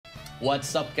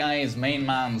What's up guys,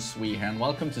 MainManSWE here and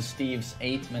welcome to Steve's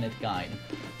 8-minute guide.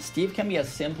 Steve can be as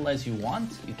simple as you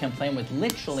want. You can play him with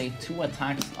literally 2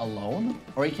 attacks alone,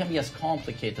 or he can be as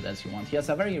complicated as you want. He has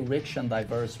a very rich and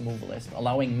diverse move list,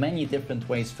 allowing many different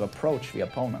ways to approach the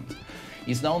opponent.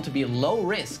 He's known to be low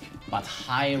risk, but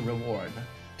high reward,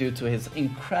 due to his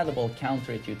incredible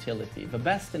counter-hit utility, the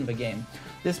best in the game.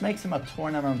 This makes him a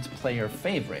tournament player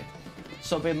favorite.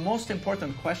 So the most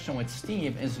important question with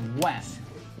Steve is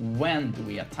when do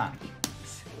we attack?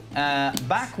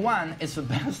 Back 1 is the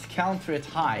best counter hit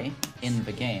high in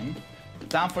the game.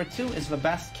 Down for 2 is the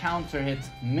best counter hit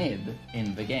mid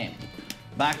in the game.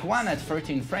 Back 1 at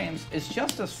 13 frames is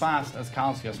just as fast as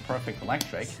Kazuya's Perfect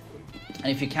Electric. And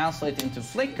if you cancel it into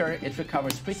Flicker, it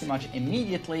recovers pretty much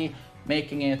immediately,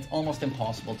 making it almost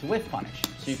impossible to whiff punish.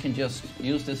 So you can just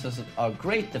use this as a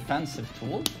great defensive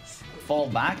tool. Fall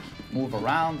back, move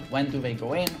around, when do they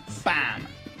go in? Bam!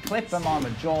 Clip them on the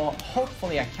jaw,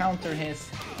 hopefully a counter hit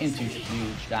into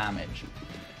huge damage.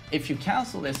 If you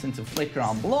cancel this into Flicker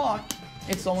on block,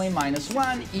 it's only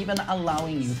 -1, even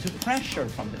allowing you to pressure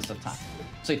from this attack.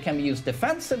 So it can be used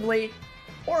defensively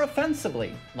or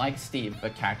offensively, like Steve, the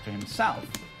character himself.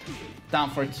 Down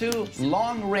for 2,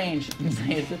 long range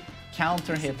mid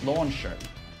counter hit launcher.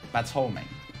 That's homing.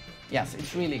 Yes,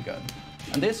 it's really good.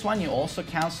 And this one you also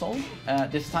cancel.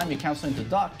 This time you cancel into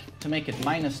duck to make it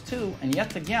 -2, and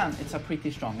yet again it's a pretty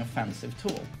strong offensive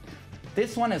tool.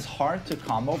 This one is hard to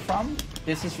combo from.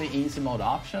 This is the easy mode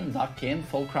option. Duck in,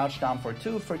 full crouch down for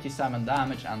 2, 37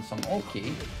 damage and some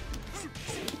Oki.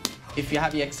 If you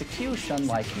have the execution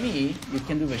like me, you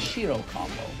can do a Shiro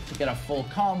combo to get a full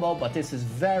combo, but this is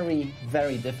very,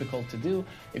 very difficult to do.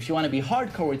 If you want to be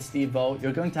hardcore with Steve though,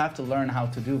 you're going to have to learn how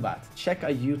to do that. Check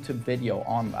a YouTube video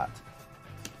on that.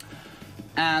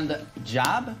 And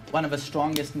jab, one of the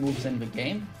strongest moves in the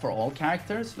game for all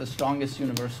characters, the strongest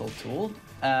universal tool.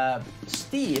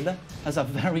 Steve has a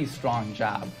very strong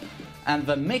jab. And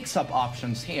the mix-up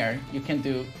options here, you can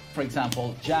do, for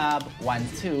example, jab,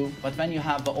 1-2, but then you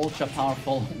have the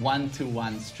ultra-powerful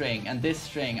 1-2-1 string. And this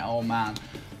string, oh man,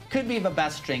 could be the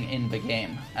best string in the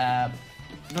game.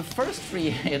 The first 3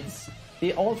 hits,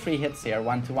 all 3 hits here,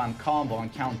 1-2-1 combo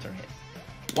and counter hit.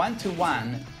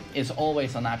 1-2-1 is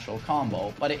always a natural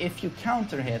combo, but if you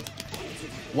counter hit,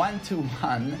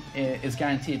 1-2-1 is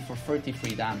guaranteed for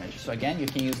 33 damage. So again, you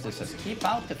can use this as keep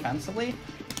out defensively,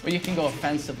 or you can go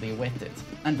offensively with it.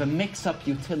 And the mix-up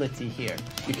utility here,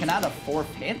 you can add a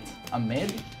 4th hit, a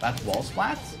mid, that wall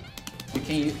splats. You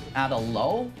can add a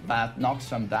low, that knocks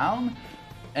them down.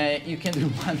 You can do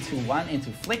 1-2-1 into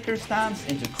Flicker stance,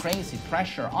 into crazy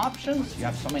pressure options. You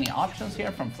have so many options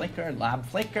here from Flicker, Lab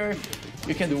Flicker.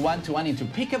 You can do 1-2-1 into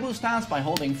Peekaboo stance by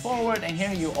holding forward, and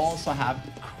here you also have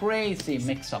crazy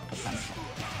mix-up potential.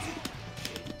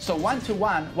 So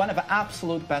 1-2-1, one of the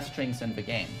absolute best strings in the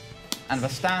game. And the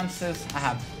stances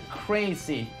have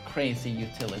crazy, crazy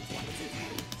utility.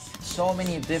 So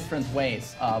many different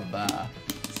ways of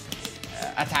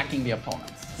attacking the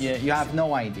opponent. You have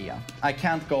no idea. I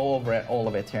can't go over all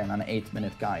of it here in an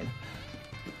 8-minute guide.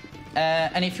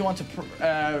 And if you want to,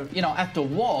 at the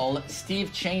wall,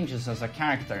 Steve changes as a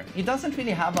character. He doesn't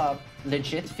really have a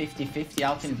legit 50-50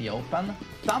 out in the open.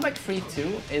 Downback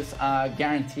 3-2 is a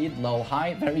guaranteed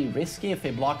low-high, very risky. If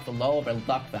they block the low, they'll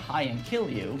duck the high and kill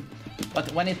you.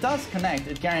 But when it does connect,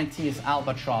 it guarantees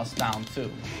Albatross down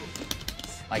 2.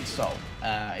 Like so.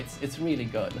 It's really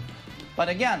good. But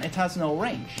again, it has no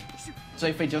range. So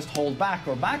if we just hold back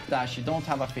or backdash, you don't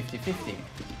have a 50-50.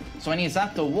 So when he's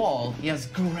at the wall, he has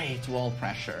great wall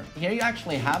pressure. Here you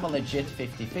actually have a legit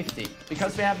 50-50,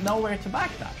 because we have nowhere to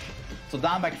backdash. So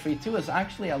downback 3-2 is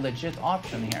actually a legit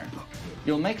option here.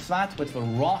 You'll mix that with the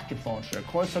rocket launcher,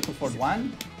 core circle forward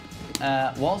 1,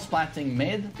 wall splatting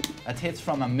mid, that hits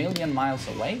from 1,000,000 miles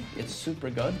away. It's super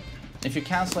good. If you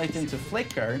cancel it into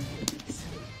Flicker,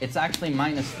 it's actually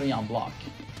 -3 on block.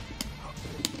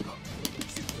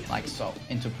 Like so,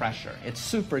 into pressure. It's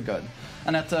super good.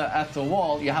 And at the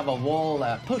wall, you have a wall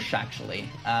push actually.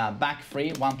 Back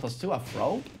 3, 1+2, a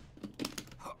throw.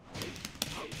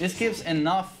 This gives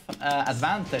enough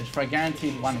advantage for a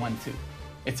guaranteed 1-1-2.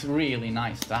 It's really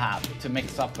nice to have, to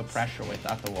mix up the pressure with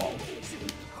at the wall.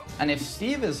 And if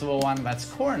Steve is the one that's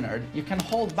cornered, you can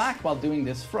hold back while doing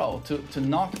this throw to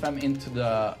knock them into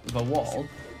the wall.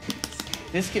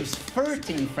 This gives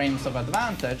 13 frames of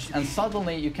advantage, and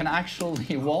suddenly you can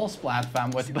actually wall splat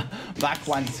them with back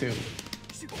 1-2.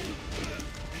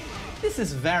 This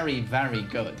is very, very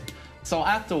good. So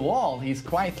at the wall, he's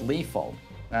quite lethal,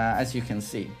 as you can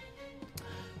see.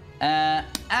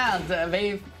 And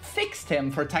they fixed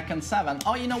him for Tekken 7.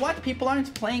 Oh, you know what? People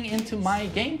aren't playing into my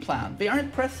game plan. They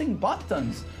aren't pressing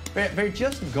buttons. They're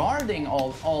just guarding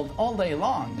all day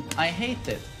long. I hate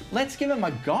it. Let's give him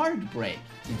a guard break.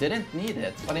 He didn't need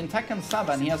it, but in Tekken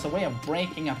 7 he has a way of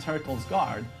breaking a turtle's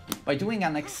guard by doing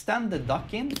an extended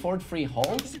duck-in, forward 3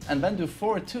 hold, and then do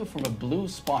forward 2 from a blue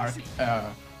spark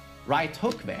right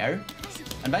hook there.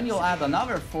 And then you'll add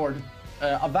another forward,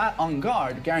 that on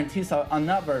guard guarantees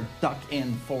another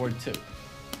duck-in, forward 2.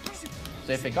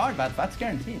 So if you guard that, that's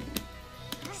guaranteed.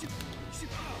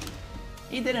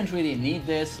 He didn't really need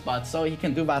this, but so he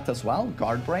can do that as well,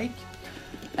 guard break.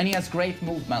 And he has great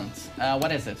movement.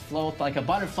 What is it? Float like a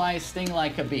butterfly, sting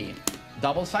like a bee.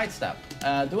 Double sidestep.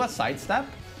 Do a sidestep,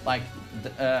 like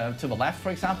to the left,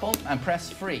 for example, and press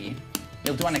free.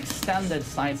 You'll do an extended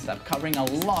sidestep, covering a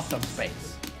lot of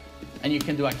space. And you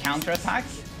can do a counter attack.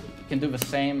 You can do the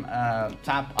same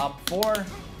tap up 4,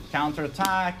 counter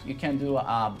attack. You can do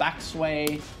a back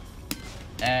sway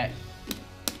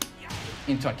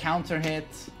into a counter hit.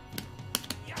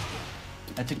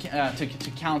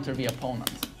 To counter the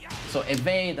opponent. So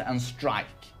evade and strike.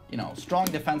 You know, strong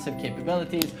defensive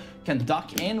capabilities, can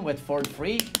duck in with forward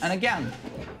 3, and again,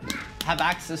 have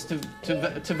access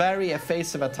to very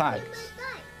evasive attacks.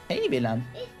 Hey, Willem.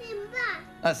 It's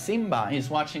Simba. Simba, he's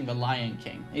watching The Lion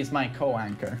King. He's my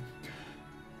co-anchor.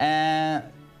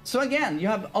 So again, you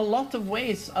have a lot of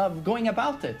ways of going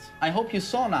about it. I hope you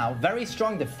saw now very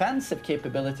strong defensive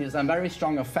capabilities and very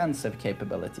strong offensive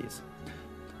capabilities.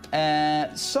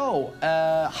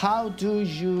 How do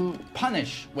you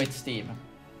punish with Steve?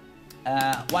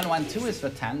 1-1-2 is the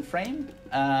 10 frame.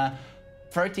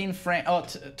 13 frame,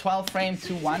 12 frame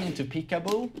 2-1 into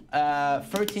peekaboo.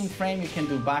 13 frame you can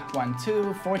do back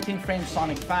 1-2. 14 frame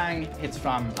Sonic Fang hits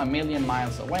from a million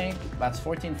miles away. That's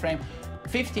 14 frame.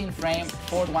 15 frame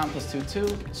forward 1 plus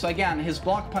 2-2. So again, his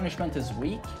block punishment is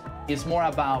weak. It's more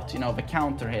about, you know, the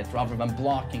counter hit rather than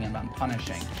blocking and then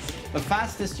punishing. The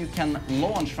fastest you can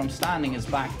launch from standing is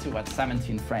back 2 at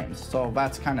 17 frames. So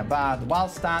that's kind of bad. While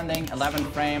standing, 11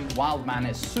 frame, Wild Man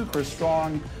is super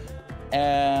strong.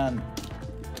 And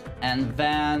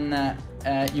then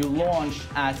you launch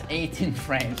at 18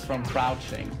 frames from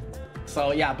crouching.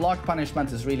 So yeah, block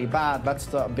punishment is really bad. That's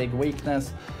the big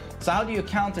weakness. So how do you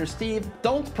counter Steve?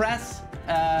 Don't press.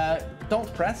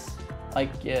 Don't press.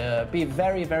 Like, be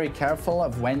very, very careful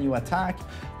of when you attack.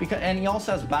 And he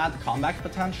also has bad comeback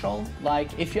potential.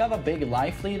 Like, if you have a big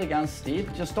life lead against Steve,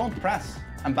 just don't press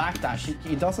and backdash.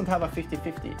 He doesn't have a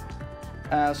 50-50.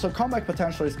 So comeback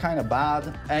potential is kind of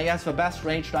bad. He has the best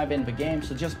rage drive in the game,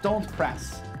 so just don't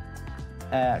press.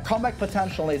 Comeback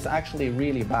potential is actually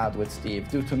really bad with Steve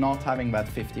due to not having that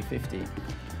 50-50.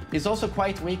 He's also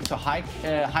quite weak to high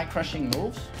crushing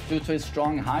moves due to his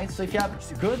strong height. So if you have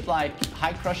good like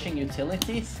high crushing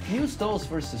utility, use those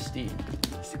versus Steve.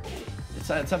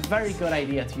 It's a very good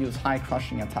idea to use high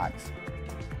crushing attacks.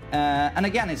 And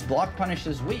again, his block punish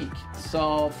is weak.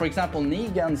 So for example,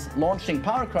 Negan's launching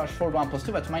power crush forward 1 plus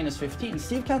 2 at -15.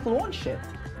 Steve can't launch it.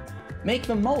 Make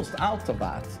the most out of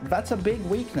that. That's a big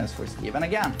weakness for Steve. And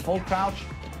again, full crouch,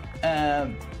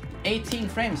 18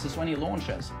 frames is when he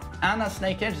launches. Anna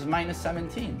Snake Edge is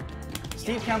 -17.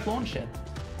 Steve can't launch it.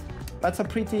 That's a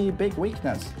pretty big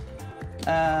weakness.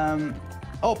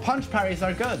 Oh, punch parries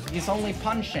are good. He's only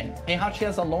punching. Heihachi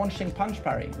has a launching punch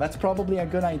parry. That's probably a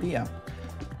good idea.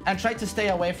 And try to stay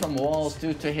away from walls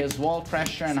due to his wall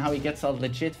pressure and how he gets a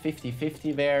legit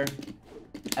 50-50 there.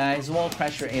 His wall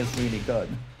pressure is really good.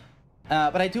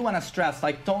 But I do want to stress,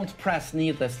 like, don't press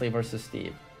needlessly versus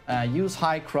Steve. Use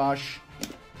high crush.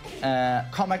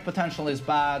 Comeback potential is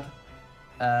bad.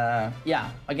 Yeah,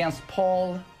 against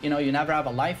Paul, you know, you never have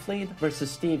a life lead.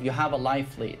 Versus Steve, you have a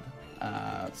life lead.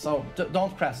 So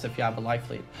don't press if you have a life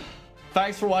lead.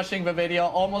 Thanks for watching the video.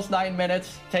 Almost 9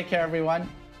 minutes. Take care, everyone.